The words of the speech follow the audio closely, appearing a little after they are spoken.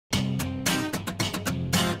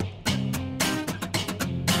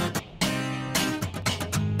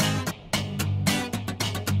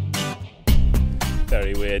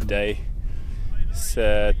Very weird day. It's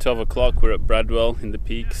 12 o'clock, we're at Bradwell in the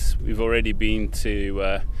peaks. We've already been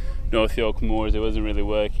to North York Moors. It wasn't really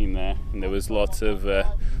working there, and there was lots of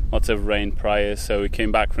rain prior, so we came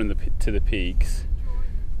back from to the peaks.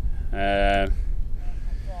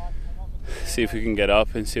 See if we can get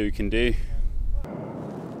up and see what we can do.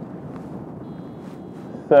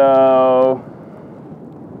 So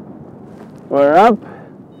we're up,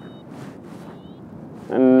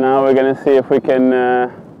 and now we're going to see if we can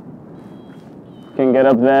get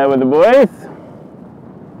up there with the boys.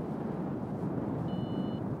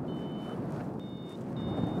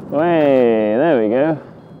 Way, there we go.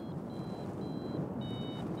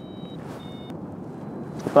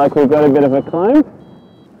 Looks like we've got a bit of a climb.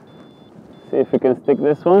 See if we can stick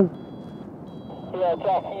this one. Yeah,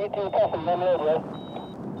 Jack, you do a couple of them earlier.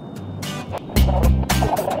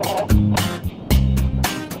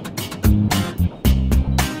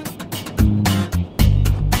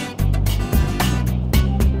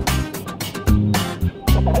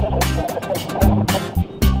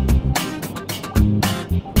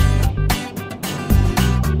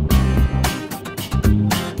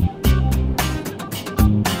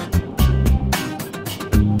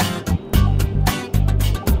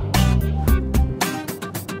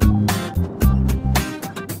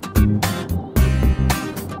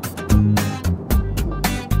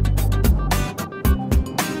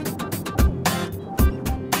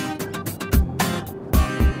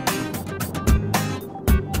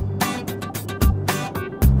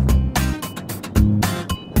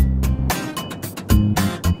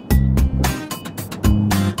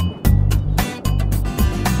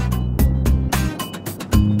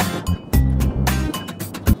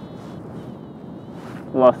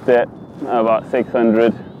 Lost it, about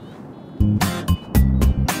 600.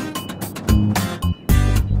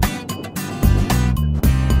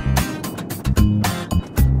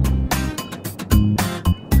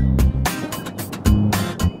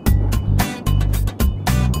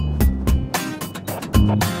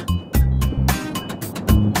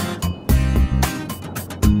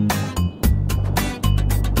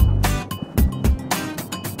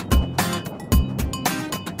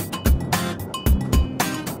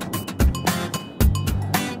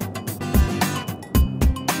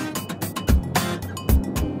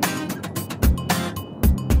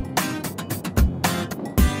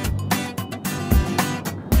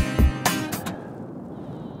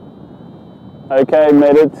 Okay,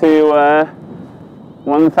 made it to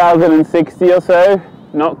 1060 or so.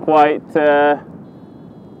 Not quite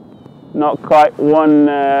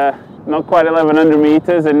 1100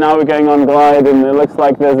 meters, and now we're going on glide, and it looks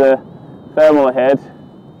like there's a thermal ahead.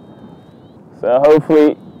 So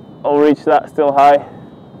hopefully I'll reach that still high.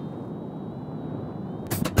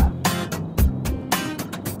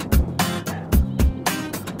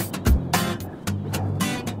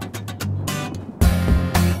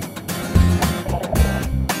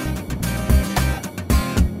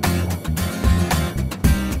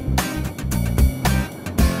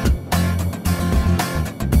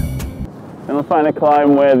 And we'll find a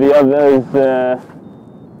climb where the others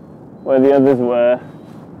were.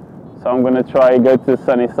 So I'm going to try go to the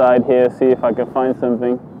sunny side here, see if I can find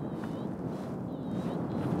something.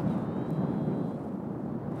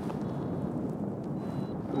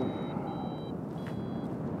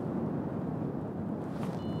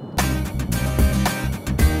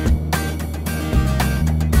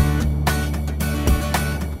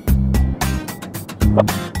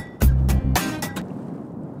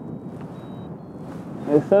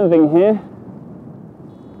 There's something here.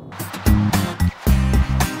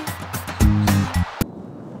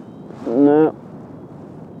 No,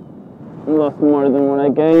 lost more than what I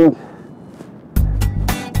gained.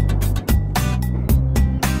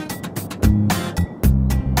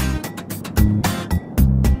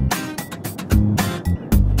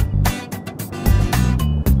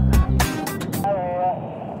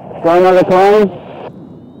 Try another climb.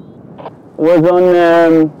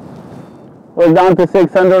 Was down to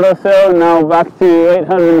 600 or so, now back to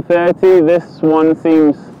 830. This one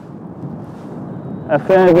seems a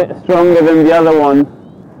fair bit stronger than the other one,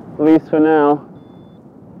 at least for now.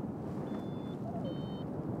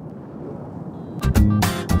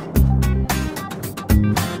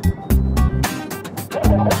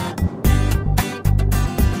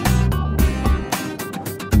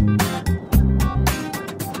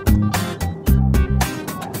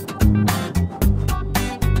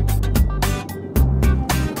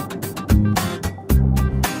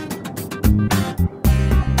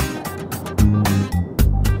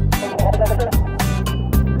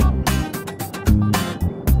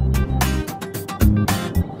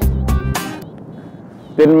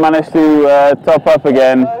 didn't manage to top up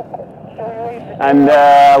again, and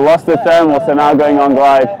lost the thermal, so now going on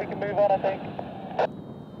glide. We can move on, I think.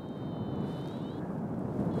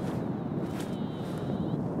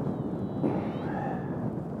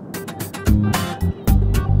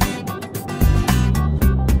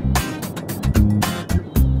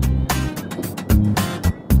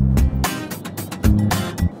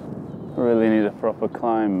 Really need a proper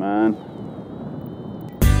climb, man.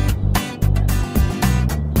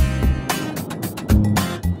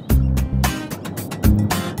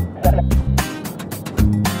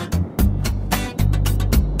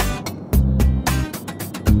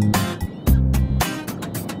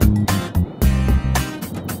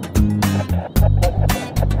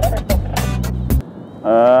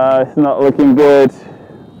 It's not looking good.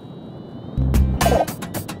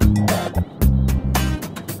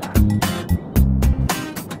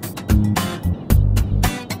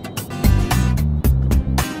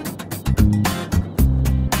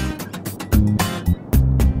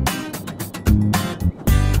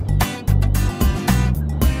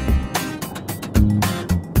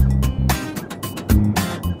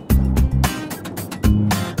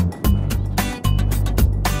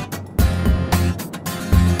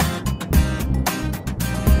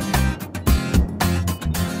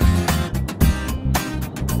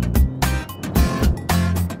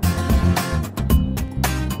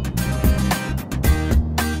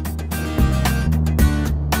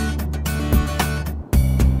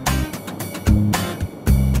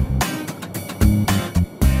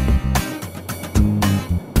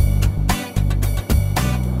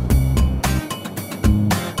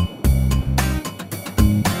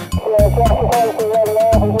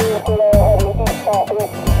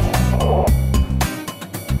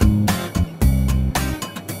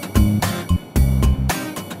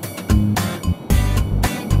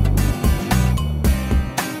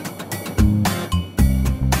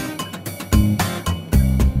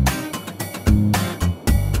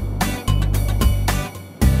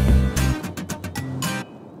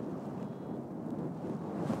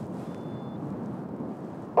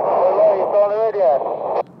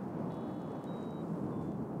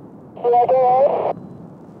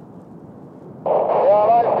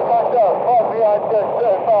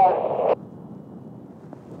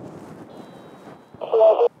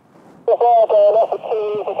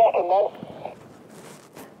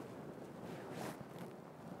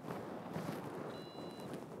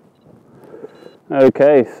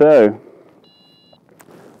 Okay, so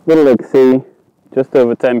little look-see, just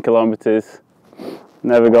over 10 kilometers.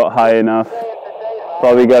 Never got high enough.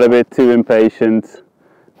 Probably got a bit too impatient,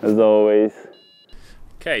 as always.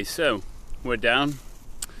 Okay, so we're down.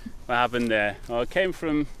 What happened there? Well, I came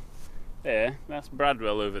from there. That's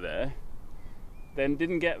Bradwell over there. Then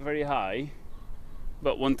didn't get very high,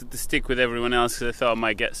 but wanted to stick with everyone else because I thought I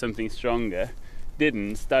might get something stronger.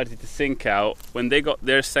 Didn't, started to sink out. When they got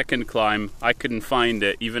their second climb, I couldn't find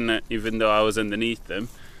it, even though I was underneath them.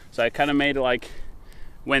 So I kind of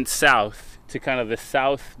went south to kind of the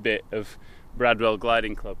south bit of Bradwell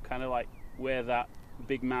Gliding Club, kind of like where that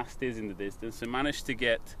big mast is in the distance. So managed to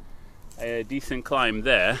get a decent climb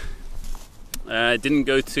there. Didn't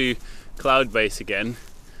go to cloudbase again,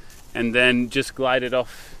 and then just glided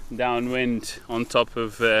off downwind on top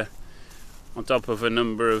of a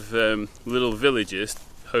number of little villages,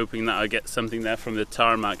 hoping that I'd get something there from the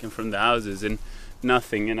tarmac and from the houses, and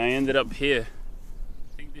nothing. And I ended up here.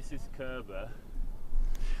 I think this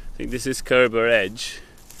is Kerber Edge,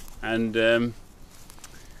 and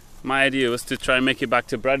my idea was to try and make it back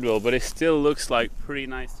to Bradwell, but it still looks like pretty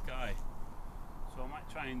nice sky. So what I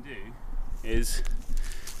might try and do is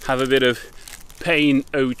have a bit of pain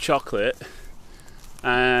au chocolate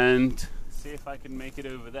and see if I can make it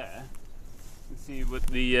over there. See what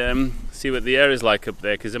the air is like up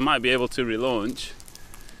there, because I might be able to relaunch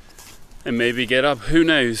and maybe get up. Who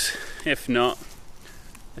knows? If not,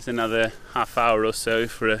 it's another half hour or so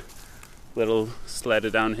for a little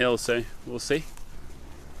sledder downhill. So we'll see.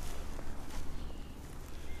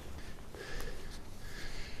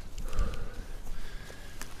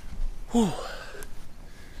 Whew.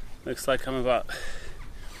 Looks like I'm about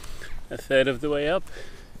a third of the way up.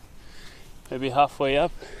 Maybe halfway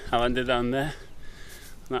up. I landed down there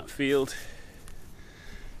on that field.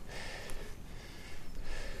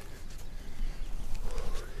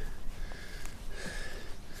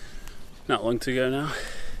 Not long to go now.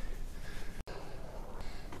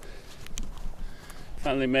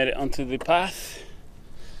 Finally made it onto the path.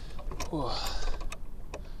 Whew.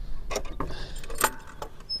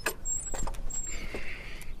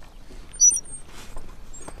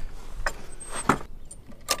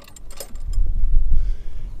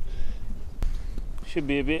 Should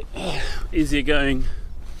be a bit easier going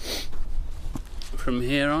from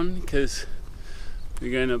here on because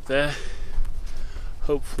we're going up there,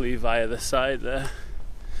 hopefully via the side there,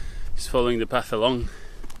 just following the path along.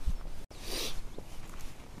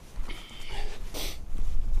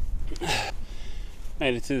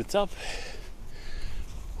 Made it to the top.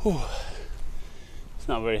 Whew. It's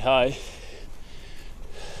not very high.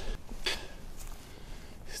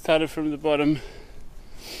 Started from the bottom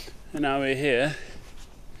and now we're here.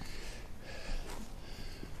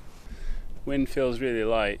 Wind feels really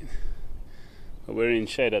light, but we're in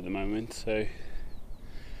shade at the moment, so I'm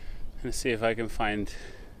going to see if I can find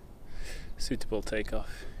a suitable takeoff.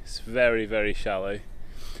 It's very, very shallow.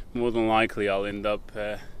 More than likely I'll end up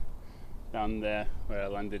down there where I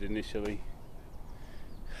landed initially.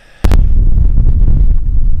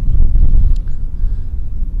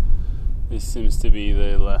 This seems to be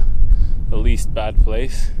the least bad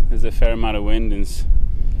place. There's a fair amount of wind and it's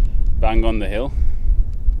bang on the hill.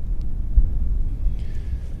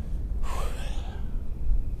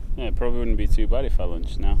 Yeah, it probably wouldn't be too bad if I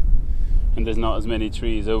launched now. And there's not as many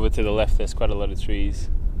trees. Over to the left there's quite a lot of trees.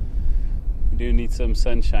 We do need some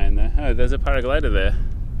sunshine there. Oh, there's a paraglider there.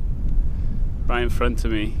 Right in front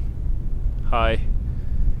of me. High.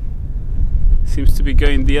 Seems to be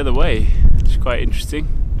going the other way, which is quite interesting.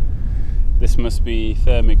 This must be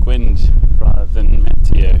thermic wind rather than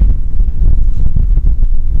meteo.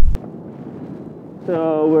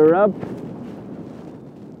 So we're up,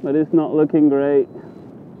 but it's not looking great.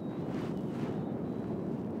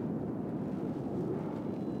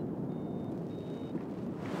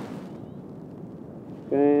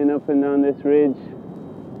 Going up and down this ridge.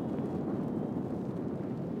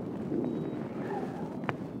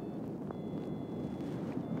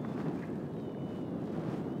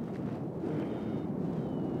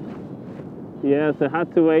 Yeah, so I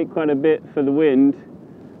had to wait quite a bit for the wind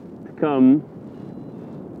to come,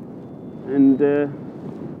 and it's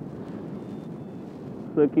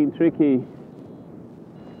looking tricky,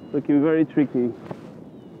 looking very tricky.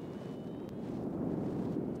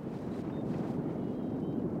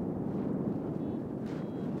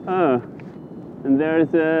 Oh, and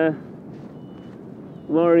there's a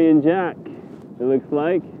lorry and jack, it looks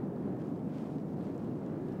like.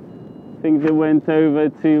 I think they went over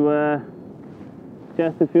to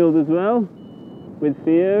Chesterfield as well with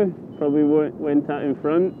Theo, probably went out in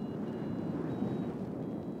front,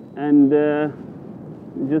 and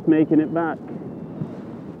just making it back.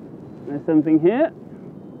 There's something here.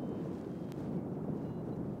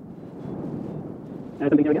 There's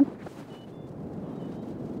something here again.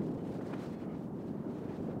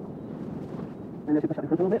 And let's push out in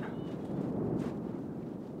front a little bit.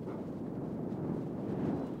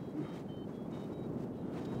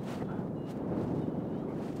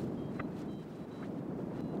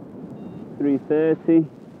 $330.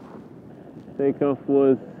 Takeoff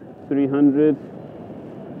was 300.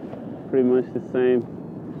 Pretty much the same.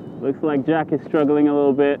 Looks like Jack is struggling a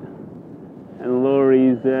little bit, and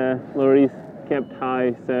Laurie's kept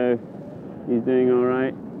high, so he's doing all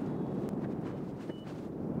right.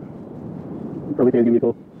 Probably can't give me a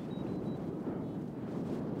call.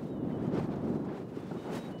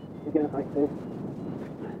 He's getting high too.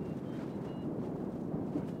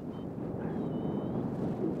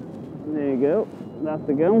 There you go. That's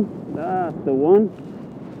the gun. That's the one.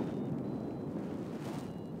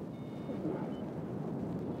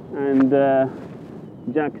 And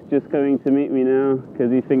Jack's just going to meet me now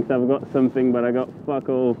because he thinks I've got something, but I got fuck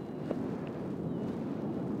all.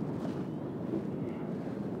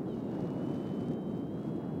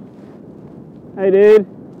 Hey dude.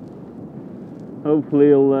 Hopefully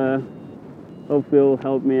he'll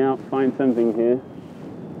help me out find something here,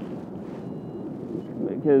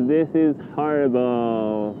 because this is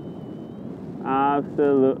horrible.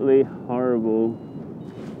 Absolutely horrible.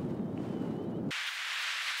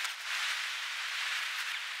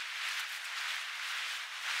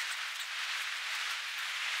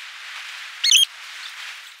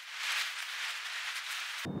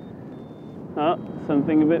 Oh,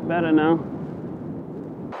 something a bit better now.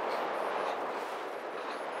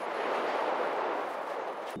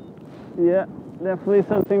 Yeah, definitely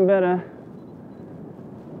something better.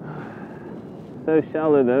 So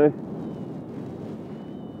shallow though.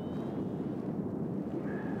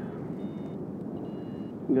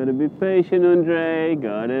 Gotta be patient, Andre.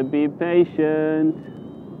 Gotta be patient.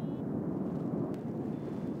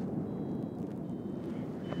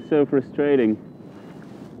 So frustrating.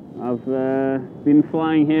 I've been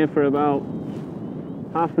flying here for about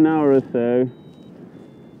half an hour or so,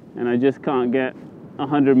 and I just can't get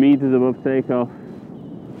 100 meters above takeoff.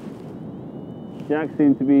 Jack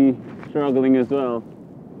seemed to be struggling as well.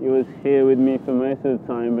 He was here with me for most of the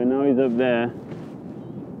time, but now he's up there.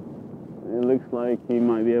 It looks like he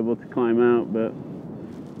might be able to climb out, but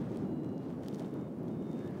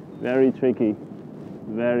very tricky.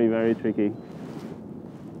 Very, very tricky.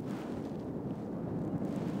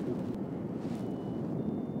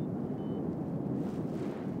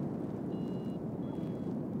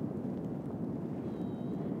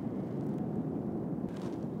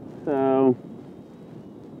 So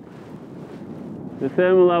the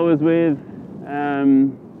thermal I was with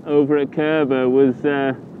over at Kerber was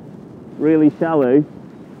really shallow,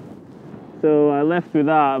 so I left with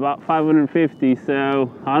that about 550, so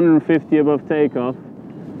 150 above takeoff.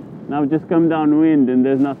 And I've just come downwind and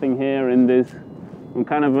there's nothing here, and I'm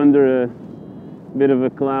kind of under a bit of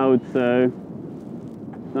a cloud, so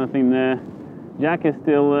nothing there. Jack is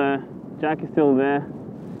still there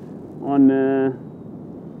on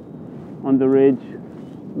the ridge,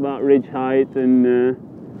 about ridge height, and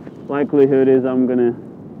likelihood is I'm gonna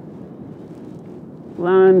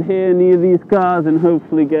land here near these cars and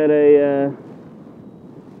hopefully get a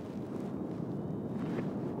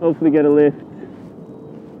lift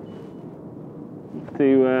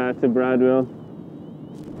to Bradwell.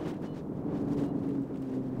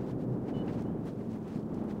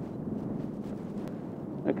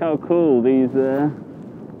 Look how cool these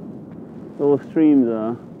little streams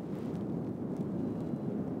are.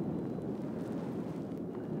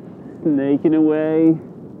 Snaking away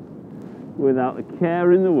without a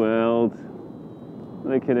care in the world.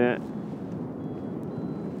 Look at it.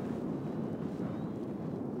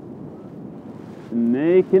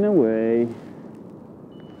 Snaking away.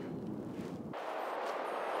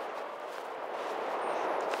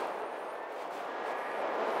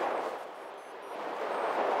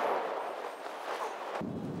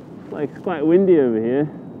 It's quite windy over here.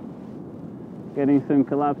 Getting some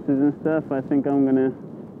collapses and stuff. I think I'm gonna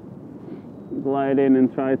glide in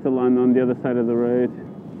and try to land on the other side of the road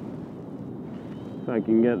if I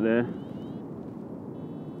can get there.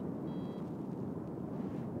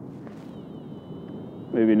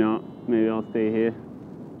 Maybe not, maybe I'll stay here.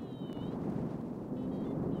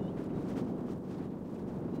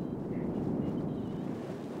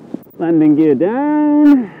 Landing gear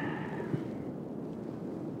down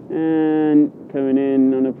and coming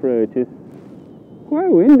in on approach. It's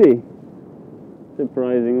quite windy,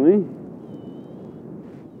 surprisingly.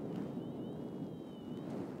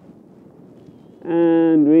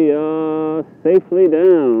 And we are safely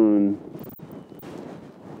down.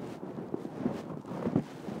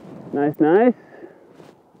 Nice, nice.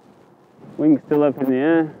 Wings still up in the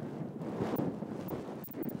air.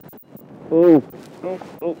 Oh, oh,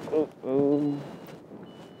 oh, oh, oh.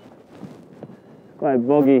 It's quite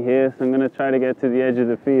boggy here, so I'm going to try to get to the edge of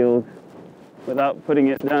the field without putting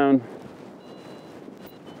it down.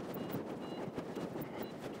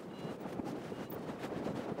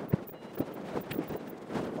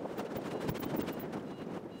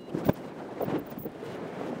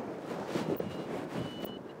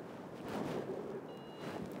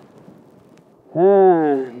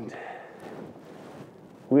 And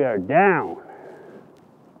we are down.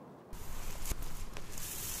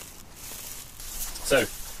 So,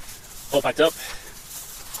 all packed up.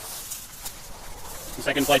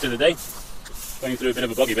 Second flight of the day. Going through a bit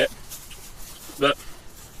of a boggy bit. But,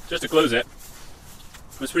 just to close it,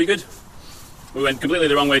 it was pretty good. We went completely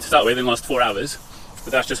the wrong way to start with in the last 4 hours.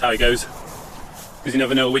 But that's just how it goes. Because you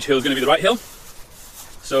never know which hill is going to be the right hill.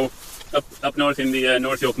 So, up north in the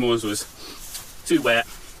North York Moors was too wet,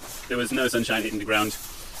 there was no sunshine hitting the ground,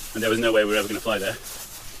 and there was no way we were ever going to fly there.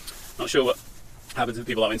 Not sure what happened to the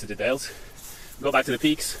people that went to the Dales. Got back to the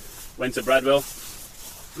peaks, went to Bradwell.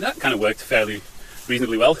 That kind of worked fairly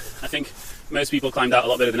reasonably well. I think most people climbed out a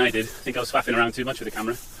lot better than I did. I think I was faffing around too much with the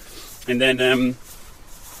camera. And then,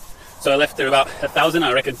 so I left there about 1,000.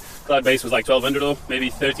 I reckon cloud base was like 1,200 or maybe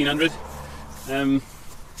 1,300. And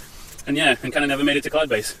yeah, and kind of never made it to cloud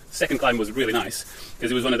base. Second climb was really nice,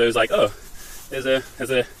 because it was one of those like, oh, there's a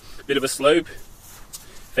bit of a slope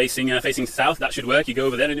facing south. That should work. You go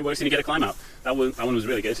over there and it works, and you get a climb out. That one was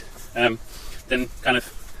really good. Then kind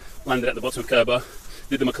of landed at the bottom of Kerber,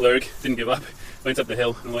 did the McClurg, didn't give up, went up the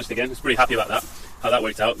hill and launched again. I was pretty happy about that, how that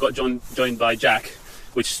worked out. Got joined by Jack,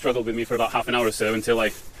 which struggled with me for about half an hour or so until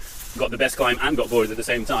I got the best climb and got bored at the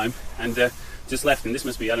same time, and just left. And this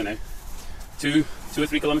must be, I don't know, 2 or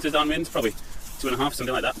 3 kilometers downwind, probably 2.5,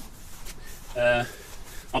 something like that.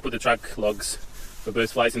 I'll put the track logs for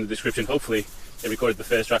both flights in the description. Hopefully they recorded the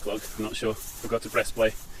first track log, I'm not sure, forgot to press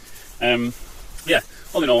play. Yeah,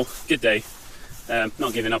 all in all, good day.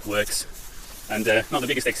 Not giving up works, and not the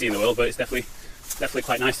biggest XC in the world, but it's definitely definitely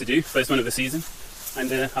quite nice to do, first one of the season,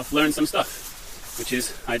 and I've learned some stuff, which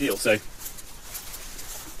is ideal. So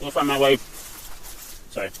I'll find my way.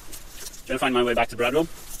 Sorry, trying to find my way back to Bradwell,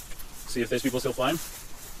 see if there's people still flying,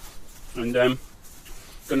 and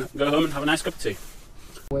gonna go home and have a nice cup of tea.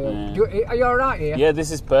 Well, are you alright here? Yeah,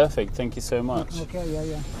 this is perfect. Thank you so much. Okay,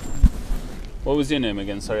 yeah. What was your name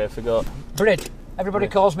again? Sorry, I forgot. Brid. Everybody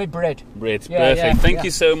calls me Brid. Brid, Yeah, perfect. yeah, Thank yeah.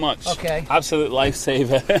 you so much. Okay. Absolute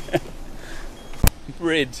lifesaver.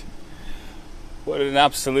 Brid. What an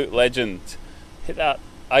absolute legend. Hit that.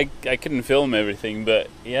 I couldn't film everything, but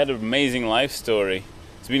he had an amazing life story.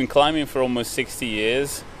 He's been climbing for almost 60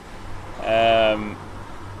 years.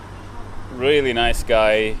 Really nice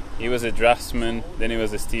guy. He was a draftsman, then he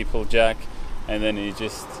was a steeplejack, and then he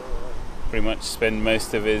just pretty much spent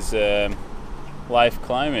most of his life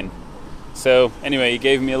climbing. So anyway, he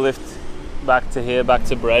gave me a lift back to here, back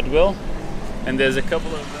to Bradwell, and there's a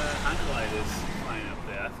couple of hang gliders flying up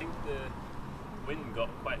there. I think the wind got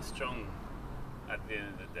quite strong at the end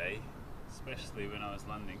of the day, especially when I was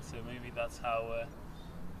landing, so maybe that's how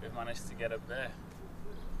we've managed to get up there.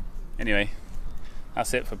 Anyway,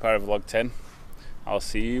 that's it for ParaVlog 10. I'll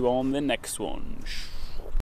see you on the next one.